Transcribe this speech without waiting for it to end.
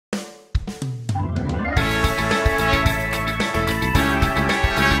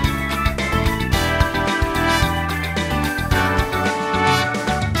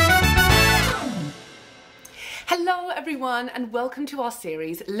everyone, and welcome to our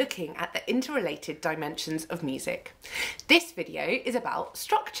series looking at the interrelated dimensions of music. This video is about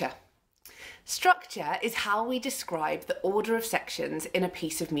structure. Structure is how we describe the order of sections in a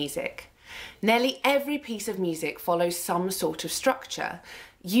piece of music. Nearly every piece of music follows some sort of structure,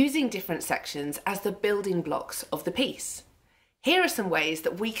 using different sections as the building blocks of the piece. Here are some ways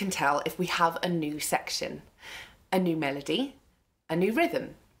that we can tell if we have a new section: a new melody, a new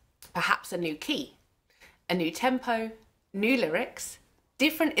rhythm, perhaps a new key, a new tempo, new lyrics,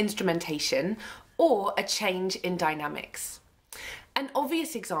 different instrumentation, or a change in dynamics. An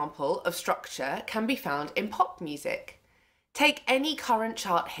obvious example of structure can be found in pop music. Take any current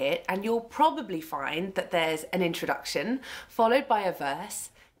chart hit and you'll probably find that there's an introduction, followed by a verse,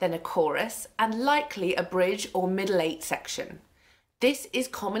 then a chorus, and likely a bridge or middle eight section. This is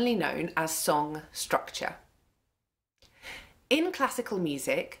commonly known as song structure. In classical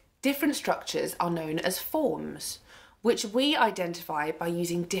music, different structures are known as forms, which we identify by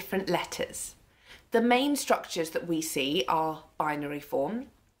using different letters. The main structures that we see are binary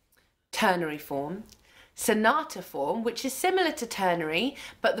form, ternary form, sonata form, which is similar to ternary,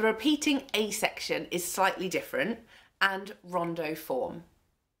 but the repeating A section is slightly different, and rondo form.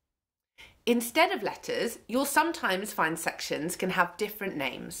 Instead of letters, you'll sometimes find sections can have different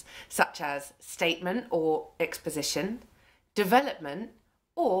names, such as statement or exposition, development,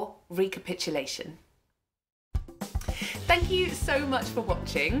 or recapitulation. Thank you so much for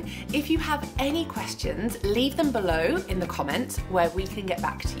watching. If you have any questions, leave them below in the comments where we can get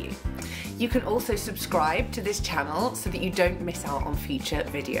back to you. You can also subscribe to this channel so that you don't miss out on future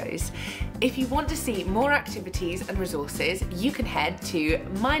videos. If you want to see more activities and resources, you can head to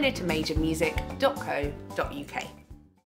minortomajormusic.co.uk.